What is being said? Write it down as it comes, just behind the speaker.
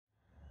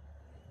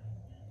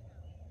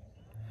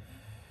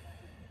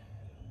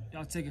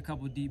Y'all take a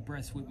couple deep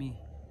breaths with me.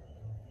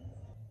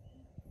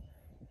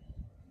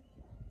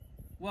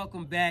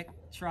 Welcome back,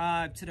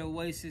 tribe, to the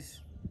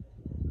Oasis.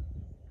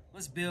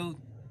 Let's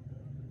build.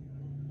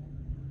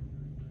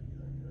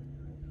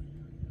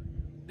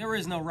 There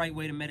is no right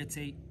way to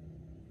meditate.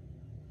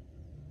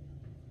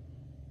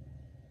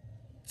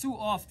 Too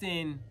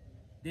often,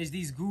 there's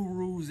these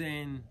gurus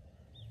and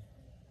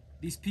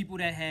these people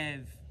that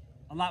have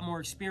a lot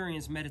more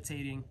experience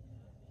meditating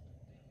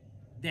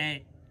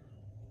that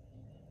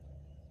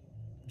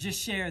just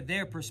share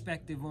their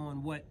perspective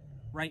on what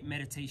right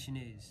meditation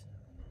is.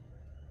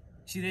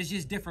 See, there's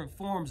just different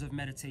forms of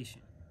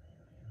meditation.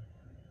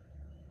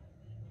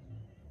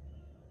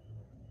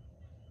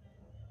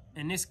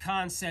 And this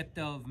concept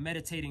of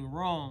meditating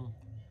wrong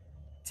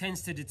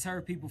tends to deter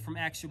people from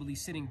actually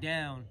sitting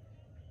down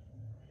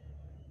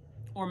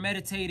or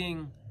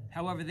meditating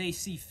however they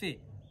see fit.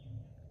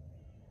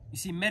 You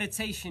see,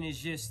 meditation is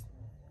just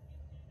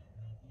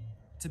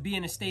to be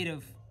in a state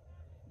of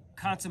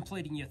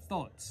contemplating your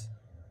thoughts.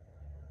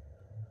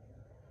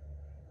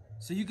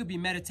 So you could be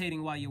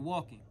meditating while you're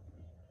walking.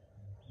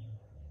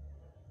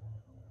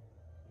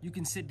 You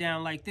can sit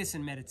down like this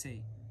and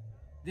meditate.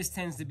 This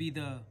tends to be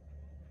the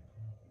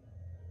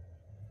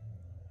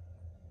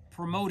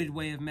promoted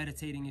way of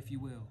meditating, if you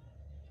will.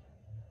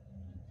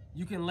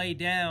 You can lay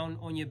down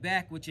on your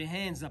back with your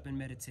hands up and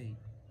meditate.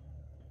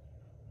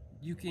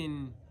 You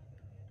can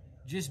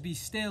just be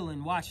still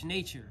and watch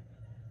nature,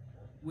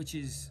 which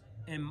is,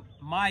 in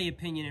my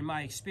opinion, in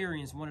my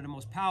experience, one of the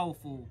most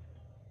powerful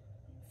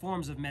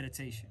forms of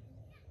meditation.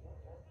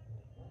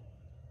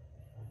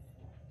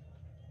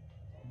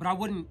 But I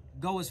wouldn't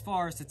go as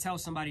far as to tell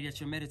somebody that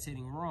you're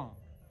meditating wrong,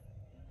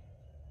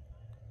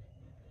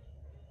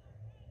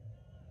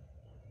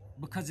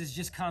 because it's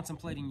just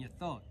contemplating your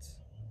thoughts.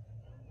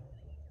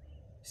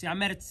 See,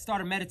 I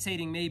started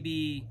meditating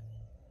maybe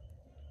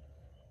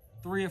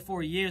 3 or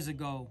 4 years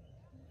ago,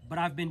 but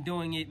I've been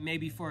doing it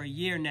maybe for a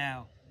year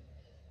now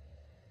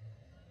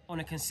on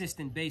a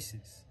consistent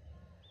basis.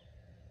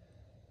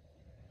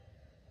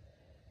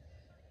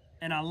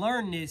 And I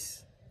learned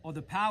this, or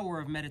the power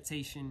of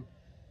meditation,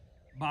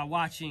 by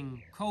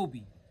watching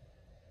Kobe.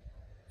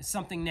 It's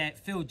something that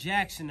Phil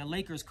Jackson, the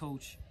Lakers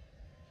coach,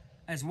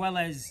 as well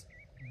as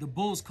the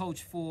Bulls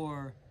coach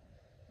for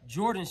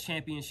Jordan's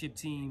championship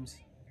teams,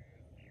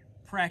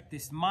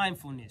 practiced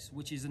mindfulness,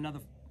 which is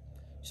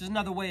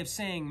another way of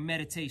saying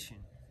meditation.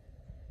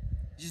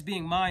 Just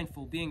being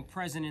mindful, being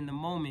present in the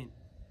moment,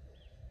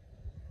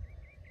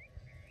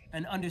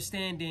 and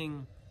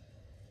understanding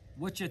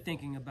what you're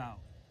thinking about,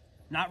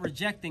 not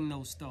rejecting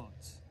those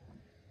thoughts.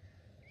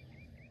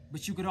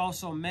 But you could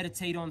also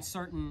meditate on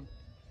certain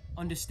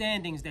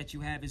understandings that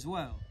you have as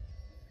well,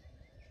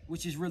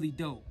 which is really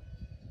dope.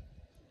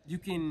 You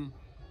can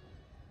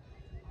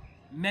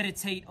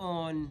meditate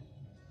on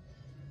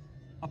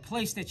a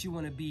place that you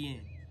want to be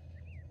in,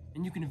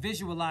 and you can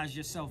visualize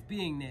yourself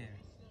being there.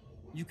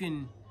 You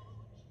can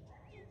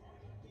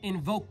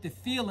invoke the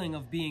feeling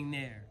of being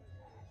there.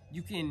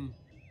 You can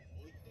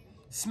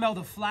smell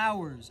the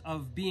flowers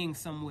of being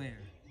somewhere.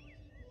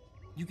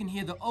 You can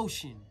hear the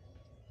ocean.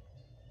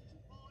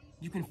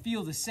 You can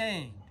feel the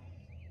sand.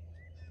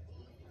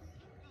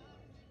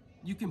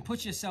 You can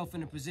put yourself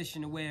in a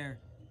position where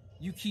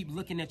you keep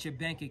looking at your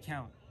bank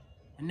account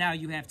and now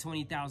you have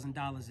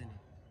 $20,000 in it.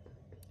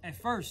 At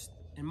first,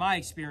 in my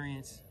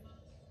experience,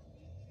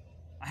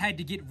 I had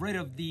to get rid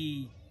of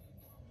the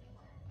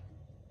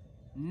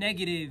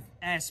negative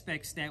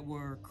aspects that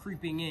were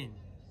creeping in,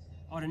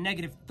 or the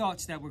negative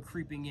thoughts that were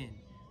creeping in,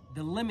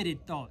 the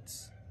limited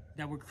thoughts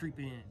that were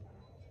creeping in.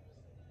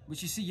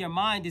 But you see, your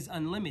mind is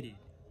unlimited.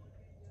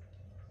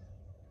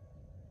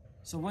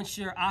 So once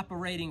you're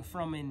operating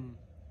from an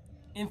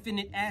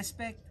infinite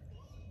aspect,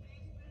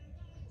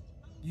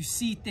 you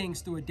see things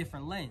through a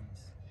different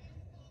lens.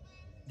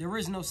 There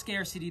is no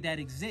scarcity that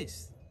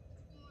exists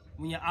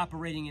when you're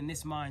operating in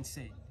this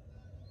mindset.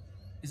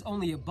 There's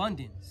only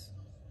abundance.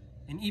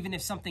 And even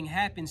if something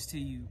happens to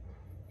you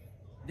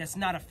that's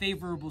not a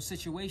favorable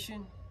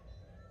situation,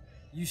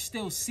 you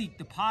still seek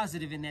the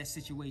positive in that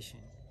situation.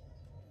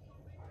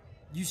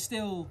 You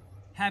still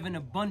have an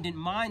abundant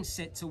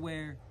mindset to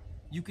where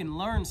you can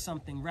learn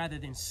something rather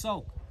than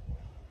soak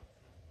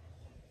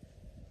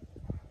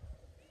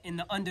in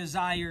the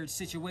undesired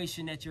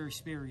situation that you're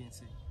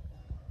experiencing.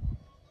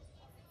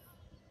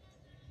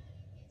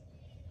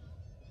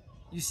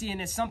 You see, and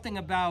there's something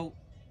about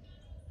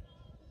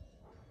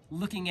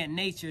looking at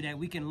nature that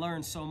we can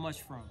learn so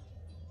much from.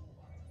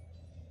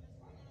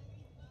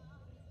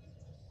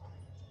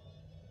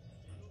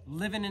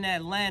 Living in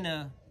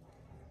Atlanta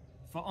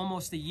for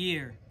almost a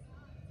year,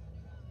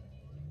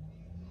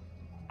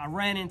 I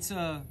ran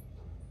into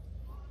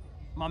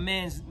my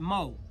man's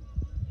Mo,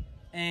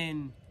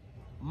 and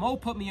Mo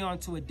put me on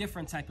to a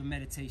different type of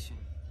meditation.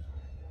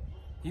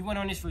 He went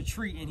on this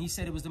retreat and he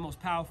said it was the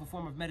most powerful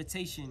form of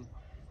meditation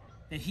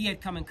that he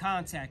had come in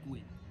contact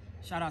with.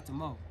 Shout out to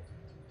Mo.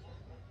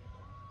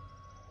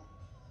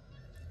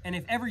 And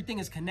if everything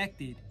is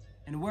connected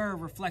and we're a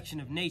reflection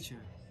of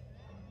nature,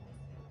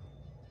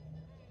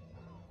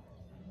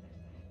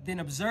 than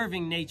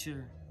observing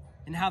nature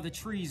and how the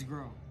trees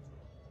grow.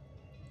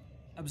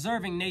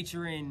 Observing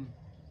nature in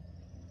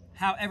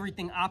how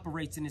everything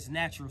operates in its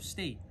natural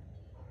state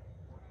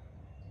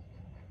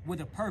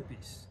with a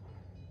purpose.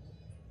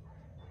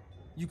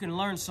 You can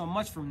learn so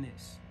much from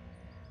this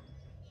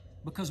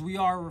because we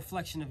are a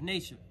reflection of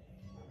nature.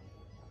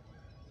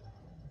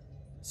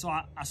 So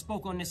I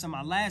spoke on this in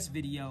my last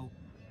video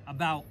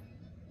about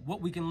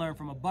what we can learn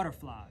from a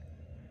butterfly.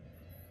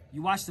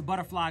 You watch the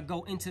butterfly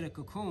go into the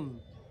cocoon,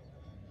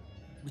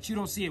 but you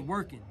don't see it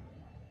working.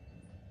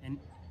 And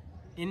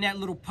in that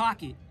little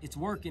pocket, it's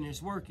working,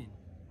 it's working.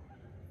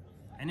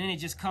 And then it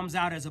just comes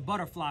out as a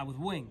butterfly with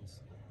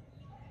wings.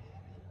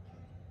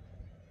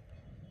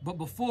 But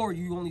before,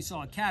 you only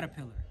saw a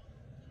caterpillar.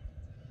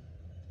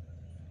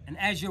 And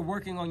as you're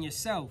working on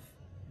yourself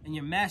and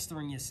you're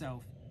mastering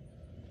yourself,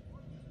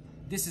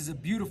 this is a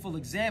beautiful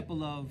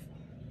example of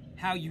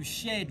how you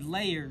shed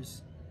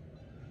layers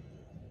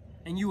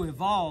and you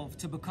evolve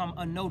to become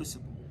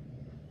unnoticeable.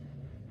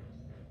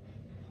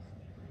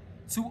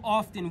 Too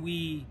often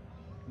we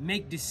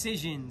make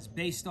decisions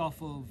based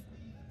off of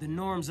the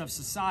norms of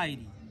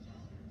society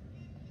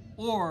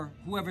or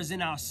whoever's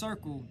in our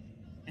circle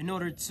in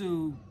order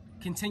to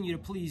continue to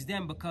please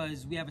them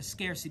because we have a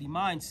scarcity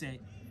mindset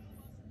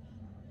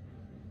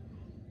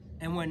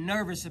and we're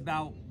nervous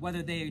about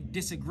whether they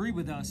disagree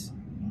with us.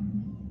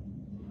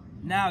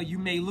 Now you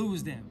may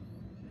lose them.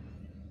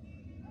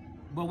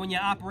 But when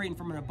you're operating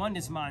from an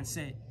abundance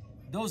mindset,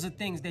 those are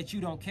things that you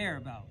don't care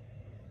about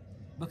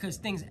because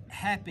things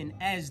happen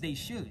as they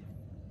should.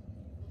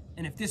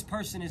 And if this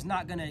person is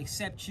not going to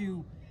accept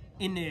you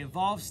in the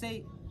evolved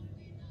state,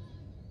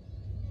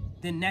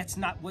 then that's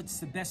not what's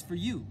the best for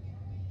you.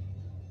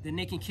 Then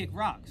they can kick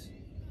rocks.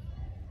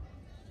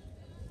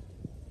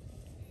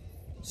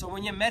 So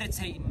when you're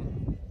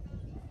meditating,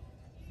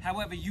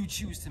 however you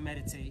choose to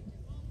meditate,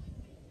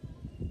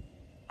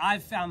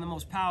 I've found the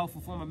most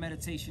powerful form of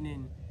meditation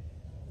in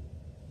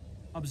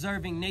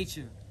observing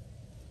nature,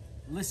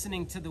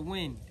 listening to the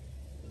wind,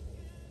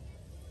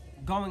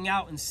 going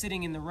out and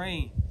sitting in the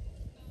rain.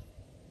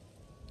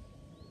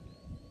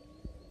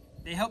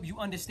 They help you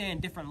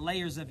understand different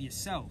layers of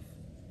yourself.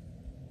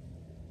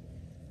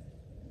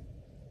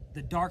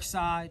 The dark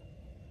side,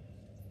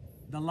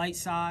 the light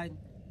side.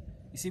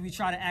 You see, we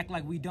try to act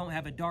like we don't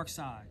have a dark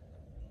side.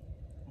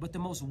 But the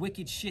most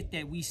wicked shit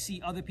that we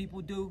see other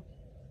people do,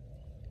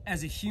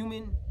 as a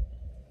human,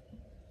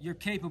 you're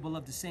capable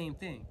of the same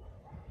thing.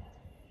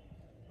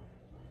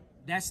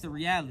 That's the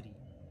reality.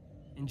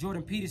 And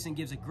Jordan Peterson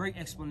gives a great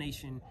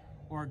explanation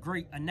or a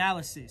great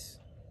analysis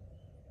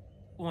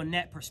on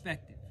that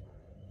perspective.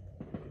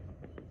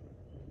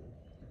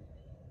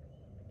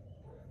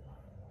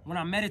 When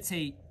I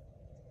meditate,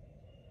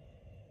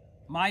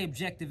 my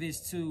objective is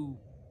to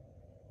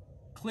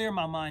clear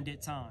my mind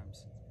at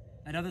times.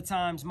 At other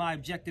times, my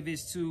objective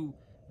is to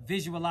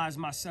visualize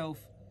myself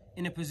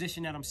in a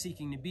position that I'm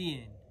seeking to be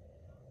in.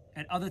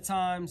 At other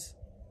times,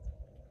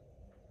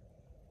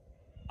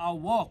 I'll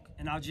walk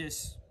and I'll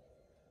just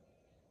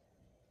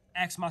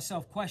ask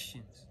myself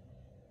questions.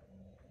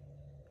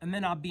 And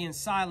then I'll be in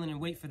silence and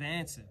wait for the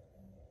answer.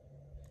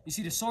 You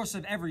see, the source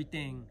of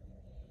everything,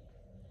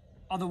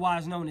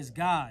 otherwise known as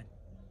God,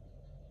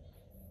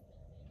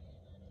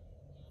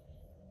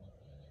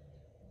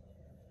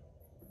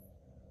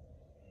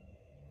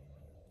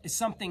 is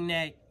something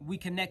that we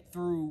connect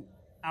through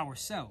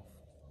ourselves.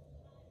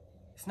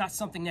 It's not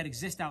something that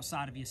exists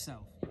outside of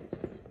yourself.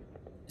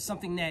 It's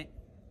something that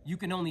you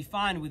can only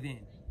find within.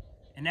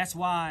 And that's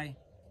why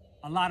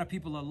a lot of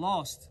people are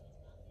lost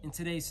in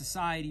today's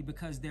society,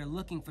 because they're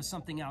looking for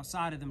something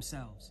outside of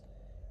themselves.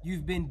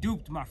 You've been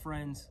duped, my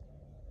friends.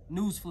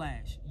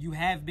 Newsflash, you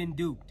have been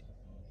duped.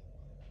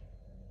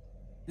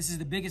 This is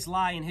the biggest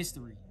lie in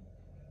history.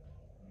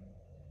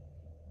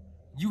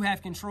 You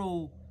have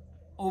control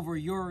over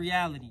your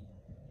reality.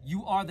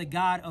 You are the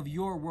God of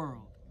your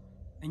world,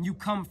 and you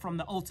come from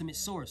the ultimate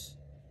source.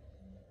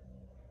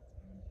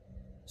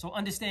 So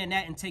understand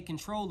that and take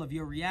control of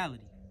your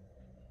reality.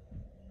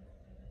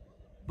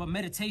 But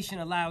meditation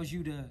allows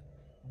you to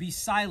be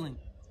silent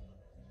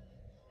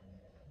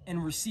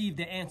and receive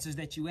the answers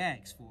that you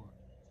ask for.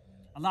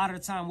 A lot of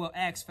the time we'll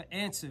ask for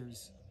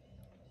answers,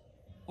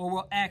 or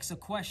we'll ask a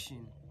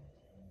question,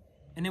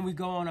 and then we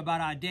go on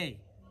about our day.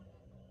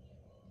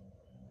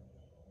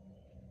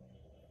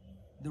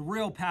 The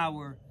real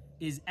power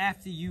is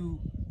after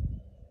you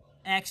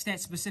ask that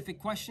specific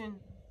question,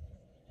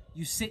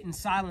 you sit in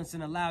silence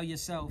and allow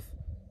yourself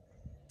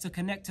to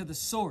connect to the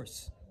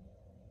source.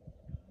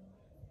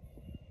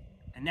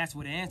 And that's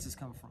where the answers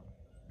come from.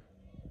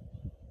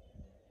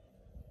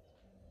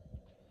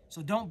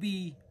 So don't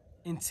be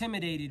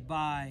intimidated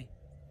by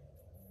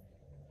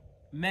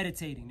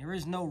meditating. There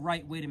is no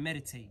right way to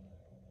meditate.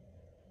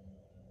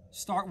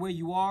 Start where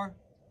you are.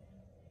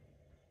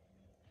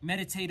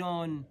 Meditate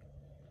on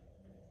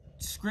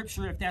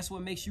scripture if that's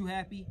what makes you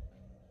happy.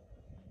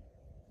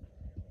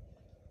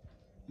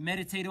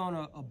 Meditate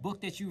on a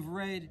book that you've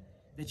read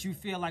that you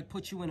feel like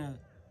puts you in a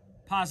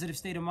positive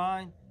state of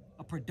mind,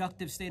 a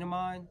productive state of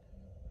mind.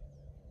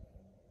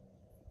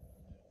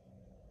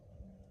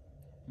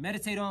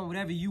 Meditate on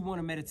whatever you want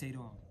to meditate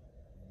on.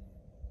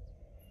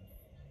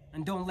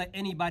 And don't let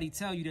anybody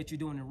tell you that you're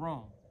doing it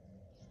wrong.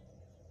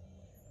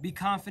 Be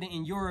confident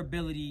in your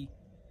ability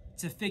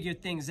to figure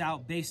things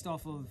out based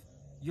off of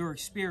your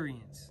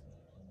experience.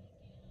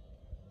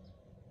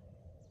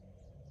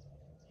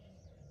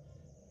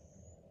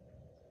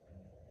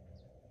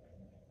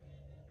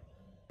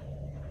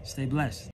 Stay blessed.